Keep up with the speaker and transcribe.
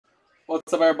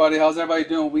What's up, everybody? How's everybody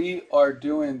doing? We are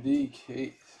doing the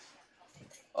case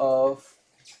of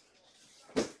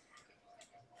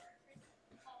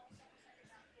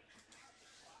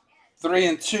three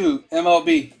and two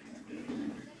MLB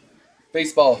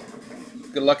baseball.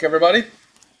 Good luck, everybody.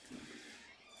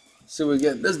 See what we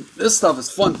get. This stuff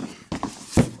is fun.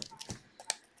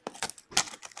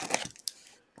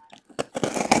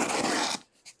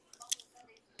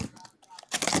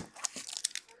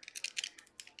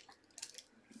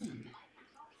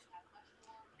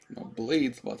 My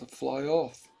blade's about to fly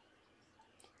off.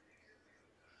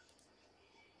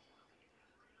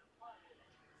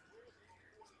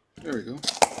 There we go.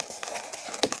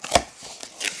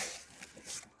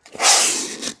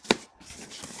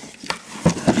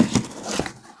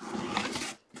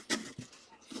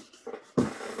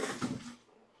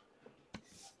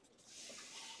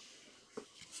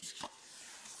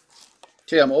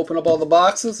 Okay, I'm gonna open up all the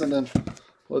boxes and then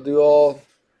we'll do all.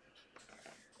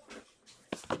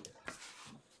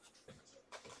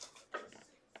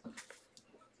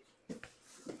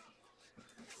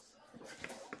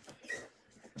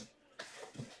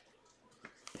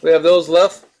 We have those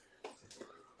left.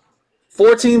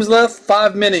 4 teams left,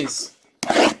 5 minis.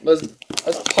 Let's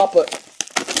pop it.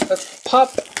 Let's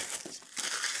pop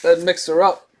that mixer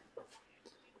up.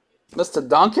 Mr.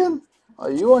 Duncan,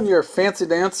 are you on your fancy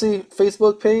dancy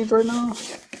Facebook page right now?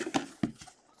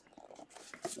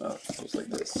 Oh, it goes like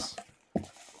this.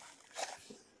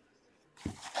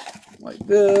 Like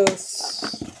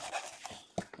this.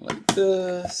 Like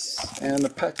this. And the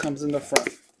pack comes in the front.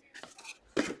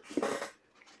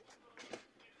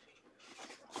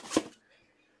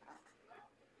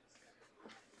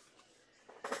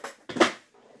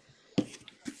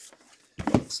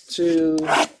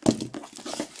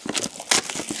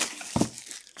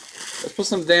 Let's put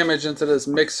some damage into this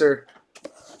mixer.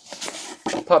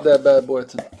 I'll pop that bad boy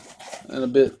in a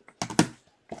bit.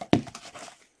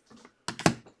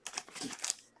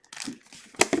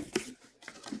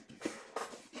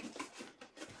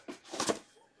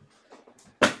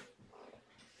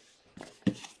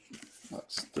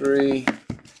 That's 3.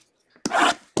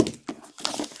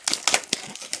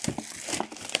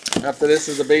 After this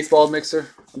is a baseball mixer,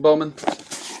 a Bowman.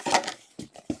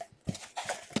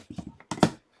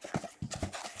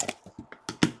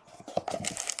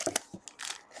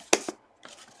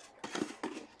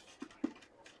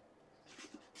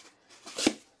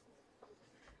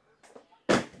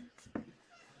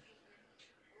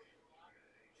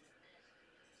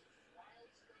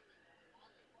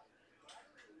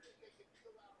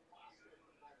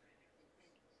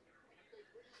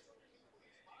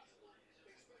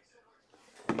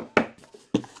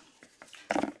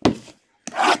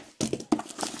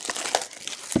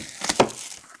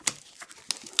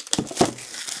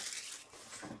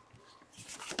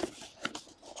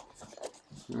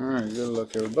 Alright, good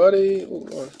luck, everybody. Ooh,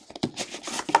 Lord.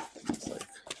 It's like...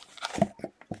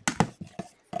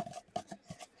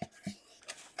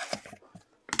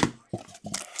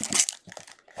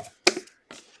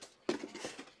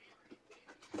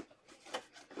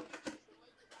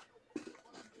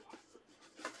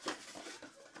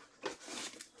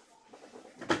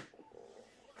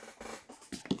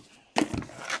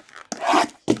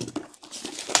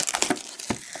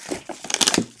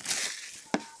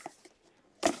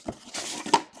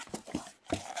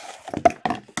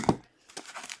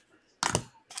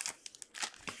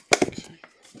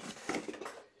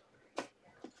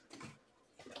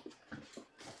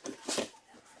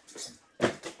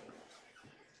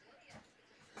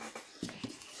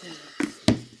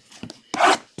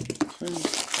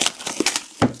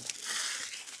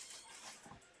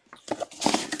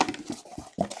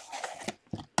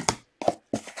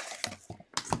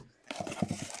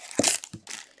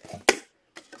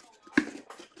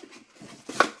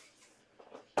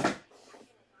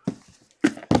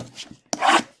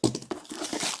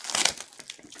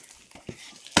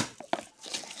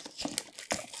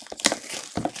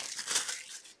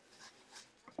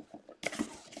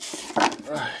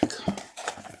 Right.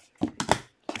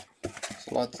 It's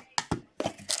a lot.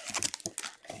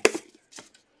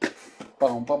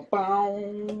 Boom, boom,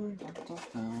 boom.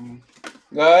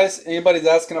 Guys, anybody's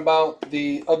asking about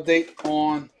the update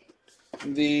on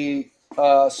the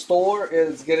store?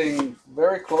 It's getting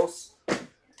very close.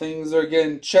 Things are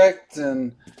getting checked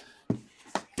and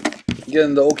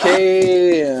getting the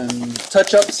okay and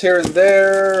touch-ups here and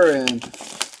there, and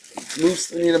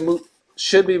moves need to move.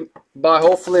 Should be by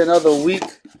hopefully another week.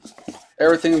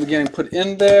 Everything is getting put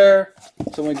in there,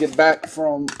 so when we get back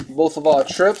from both of our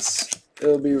trips,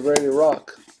 it'll be ready to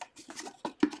rock.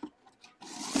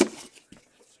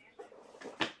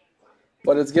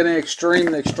 but it's getting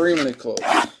extremely, extremely close.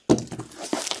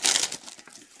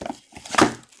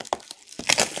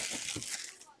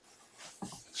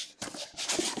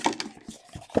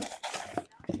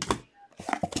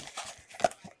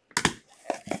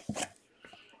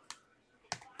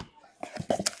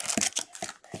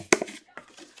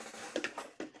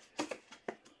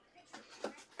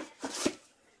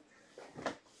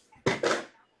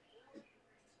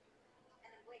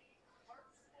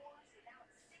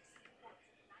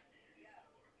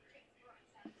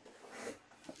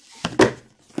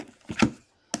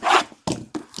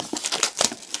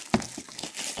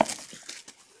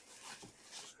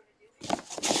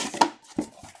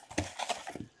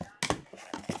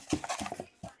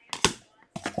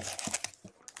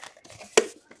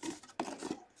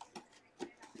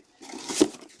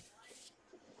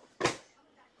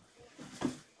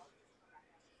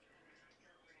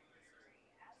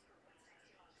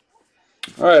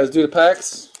 All right, let's do the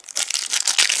packs.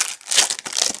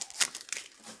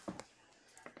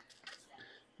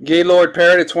 Gaylord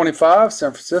Perry to 25,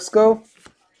 San Francisco.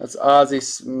 That's Ozzie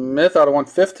Smith out of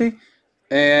 150.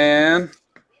 And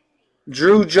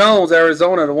Drew Jones,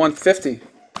 Arizona to 150.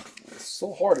 It's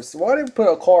so hard. Why did they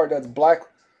put a card that's black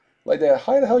like that?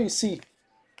 How the hell you see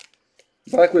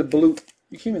black with blue?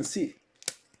 You can't even see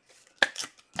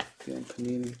it. Again,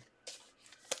 Panini.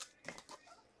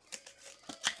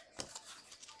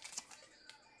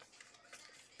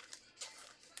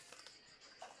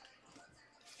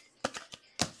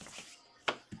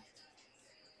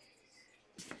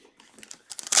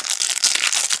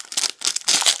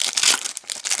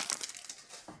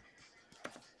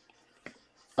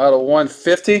 Out of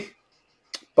 150,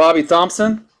 Bobby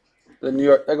Thompson, the New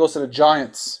York. That goes to the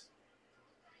Giants.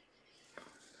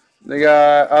 They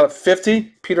got out of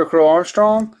 50, Peter Crow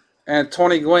Armstrong, and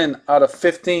Tony Gwynn out of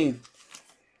 15.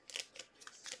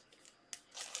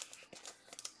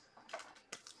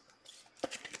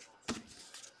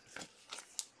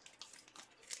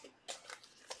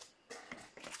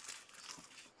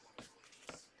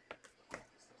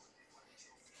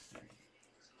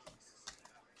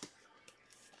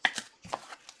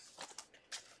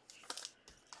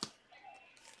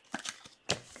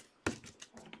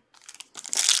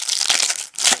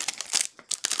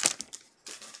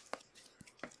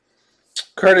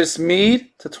 Curtis Mead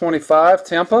to 25,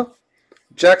 Tampa.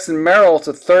 Jackson Merrill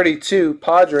to 32,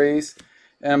 Padres.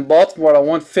 And Baltimore to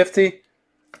 150,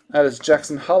 that is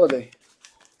Jackson Holiday.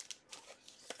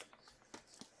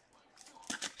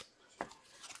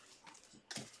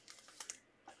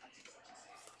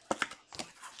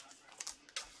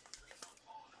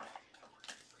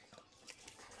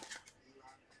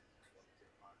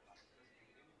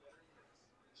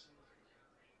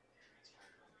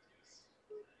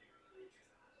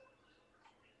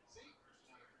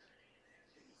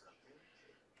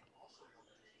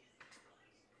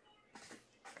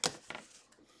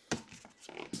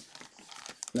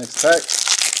 Next pack.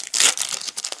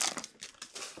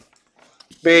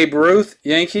 Babe Ruth,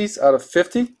 Yankees, out of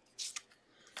 50.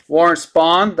 Warren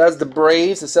Spahn, that's the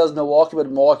Braves. It says Milwaukee, but the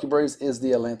Milwaukee Braves is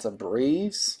the Atlanta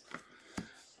Braves.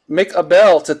 Mick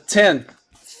Abel to 10,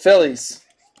 Phillies.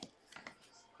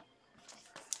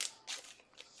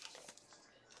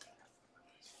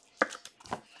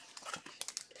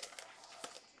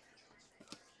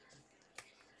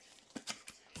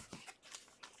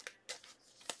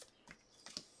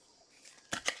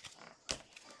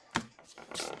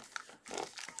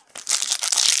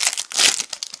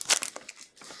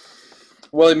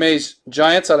 Willie Mays,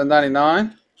 Giants, out of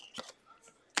 99.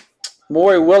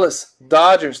 Maury Willis,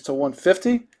 Dodgers, to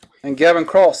 150. And Gavin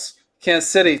Cross,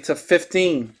 Kansas City, to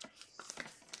 15.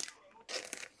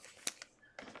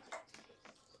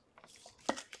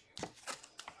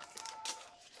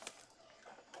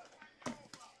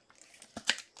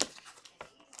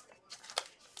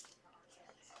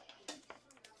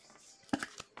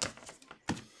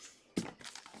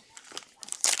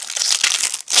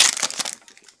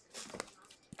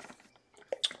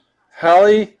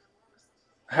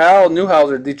 Hal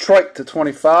Newhouser, Detroit, to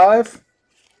 25.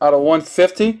 Out of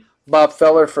 150, Bob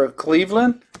Feller for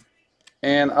Cleveland.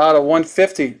 And out of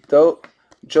 150, Joe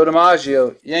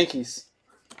DiMaggio, Yankees.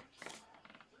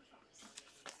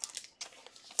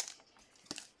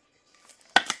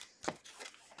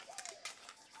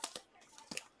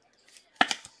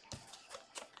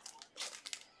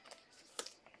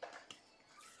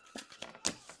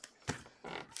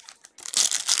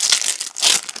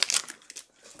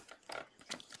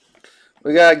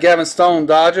 We got Gavin Stone,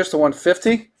 Dodgers, to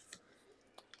 150.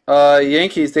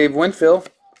 Yankees, Dave Winfield.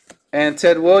 And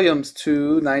Ted Williams,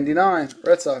 to 99,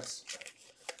 Red Sox.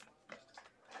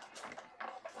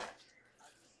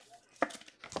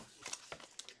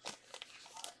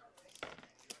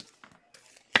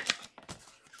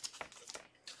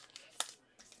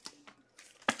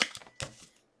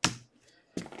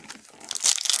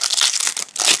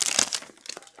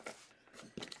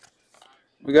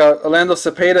 We got Orlando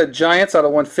Cepeda, Giants out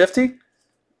of 150.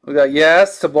 We got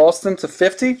Yaz to Boston to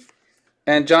 50.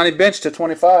 And Johnny Bench to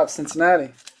 25,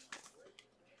 Cincinnati.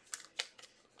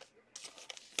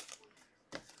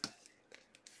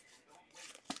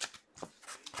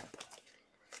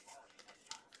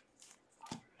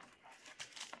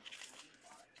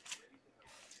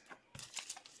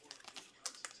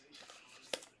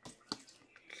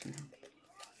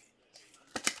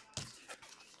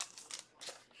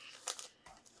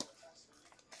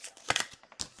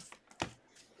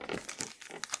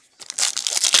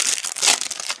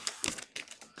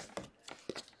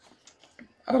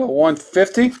 Out of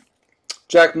 150,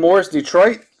 Jack Morris,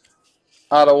 Detroit.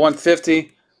 Out of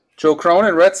 150, Joe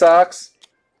Cronin, Red Sox.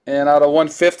 And out of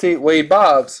 150, Wade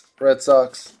Boggs, Red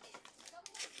Sox.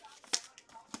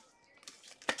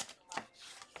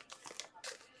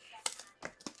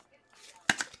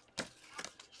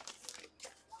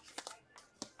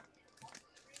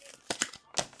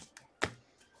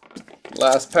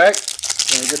 Last pack.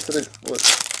 Let me get to the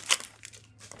what?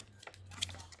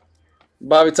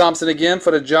 Bobby Thompson again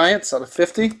for the Giants out of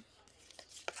 50.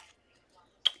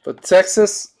 For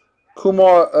Texas,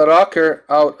 Kumar Rocker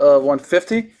out of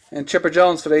 150. And Chipper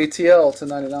Jones for the ATL to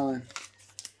 99.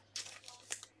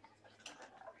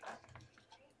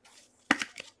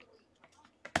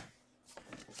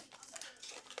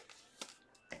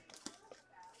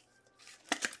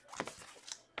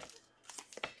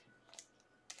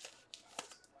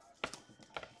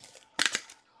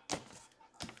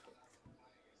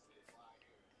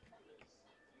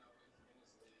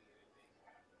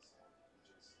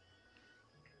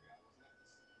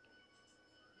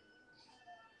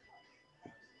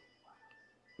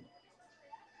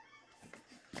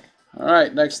 All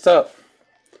right, next up.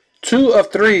 2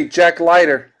 of 3, Jack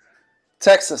Leiter,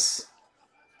 Texas.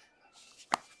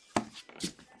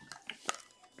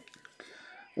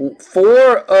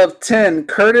 4 of 10,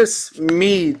 Curtis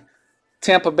Mead,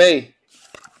 Tampa Bay.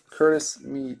 Curtis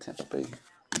Mead, Tampa Bay.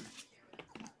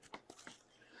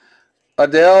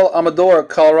 Adele Amador,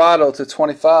 Colorado to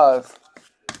 25.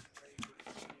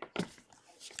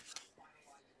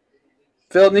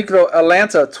 Phil Niekro,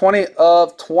 Atlanta, 20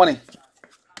 of 20.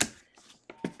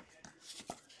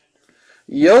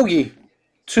 Yogi,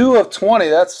 2 of 20.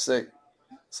 That's sick.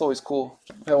 It's always cool.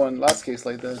 I had one last case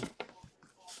like that.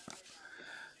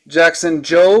 Jackson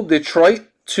Jobe, Detroit,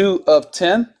 2 of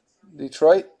 10.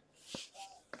 Detroit.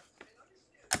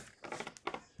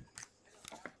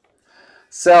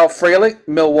 Sal Frelick,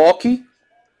 Milwaukee,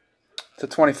 to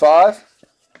 25.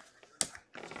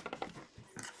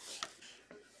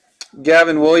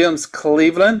 Gavin Williams,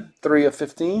 Cleveland, 3 of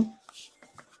 15.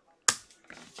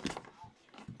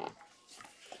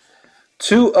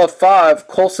 2 of 5,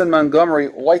 Colson Montgomery,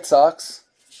 White Sox.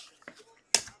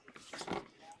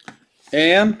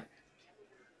 And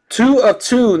 2 of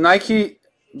 2, Nike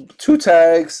 2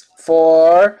 tags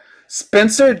for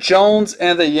Spencer Jones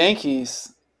and the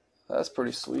Yankees. That's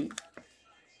pretty sweet.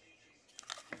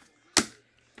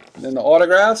 And then the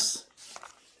autographs.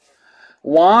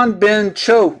 Juan Ben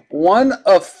Cho, 1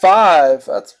 of 5.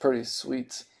 That's pretty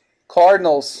sweet.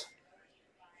 Cardinals.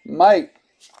 Mike.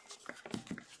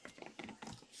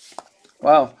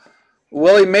 Wow.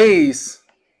 Willie Mays,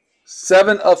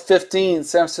 7 of 15.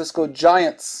 San Francisco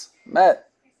Giants. Matt.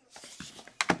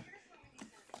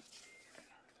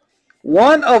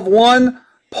 1 of 1.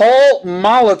 Paul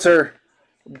Molitor,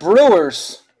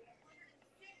 Brewers.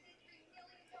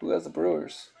 Who has the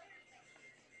Brewers?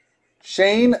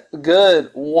 Shane Good,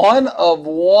 1 of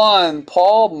 1.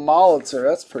 Paul Molitor.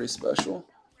 That's pretty special.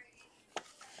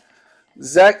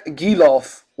 Zach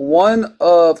Geloff, 1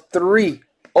 of 3.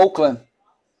 Oakland.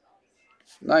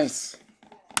 Nice.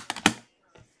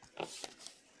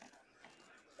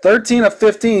 13 of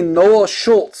 15. Noah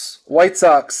Schultz, White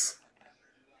Sox.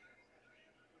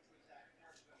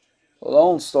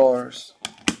 Lone Stars.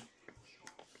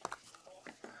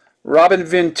 Robin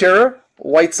Ventura,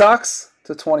 White Sox,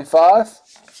 to 25.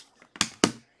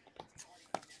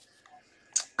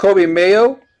 Kobe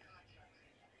Mayo,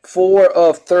 4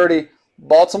 of 30.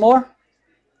 Baltimore.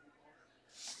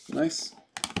 Nice.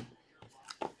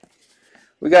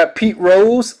 We got Pete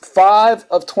Rose, 5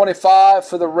 of 25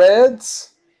 for the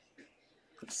Reds.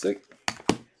 That's sick.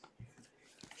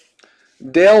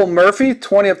 Dale Murphy,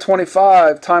 20 of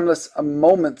 25. Timeless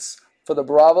Moments for the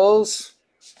Bravos.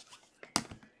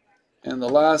 And the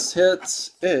last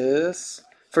hit is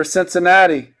for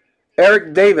Cincinnati.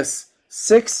 Eric Davis,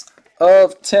 6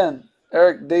 of 10.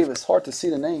 Eric Davis. Hard to see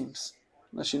the names.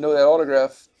 Unless you know that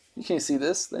autograph. You can't see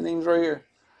this. The name's right here.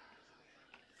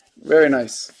 Very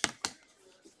nice.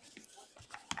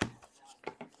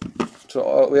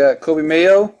 We got Kobe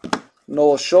Mayo,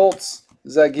 Noah Schultz,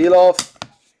 Zach Giloff,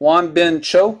 Juan Ben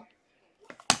Cho,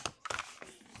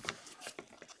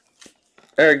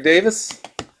 Eric Davis,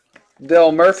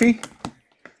 Dale Murphy,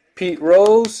 Pete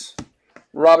Rose,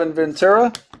 Robin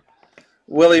Ventura,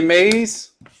 Willie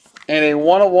Mays, and a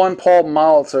 101 Paul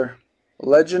Molitor.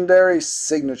 Legendary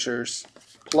signatures.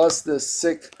 Plus this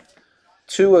sick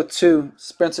 2 of 2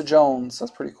 Spencer Jones.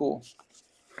 That's pretty cool.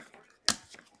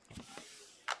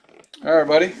 All right,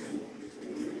 buddy.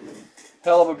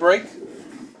 Hell of a break.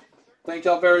 Thank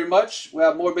y'all very much. We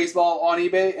have more baseball on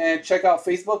eBay. And check out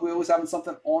Facebook. We're always having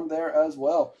something on there as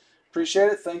well.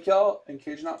 Appreciate it. Thank y'all. And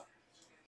Cajun out.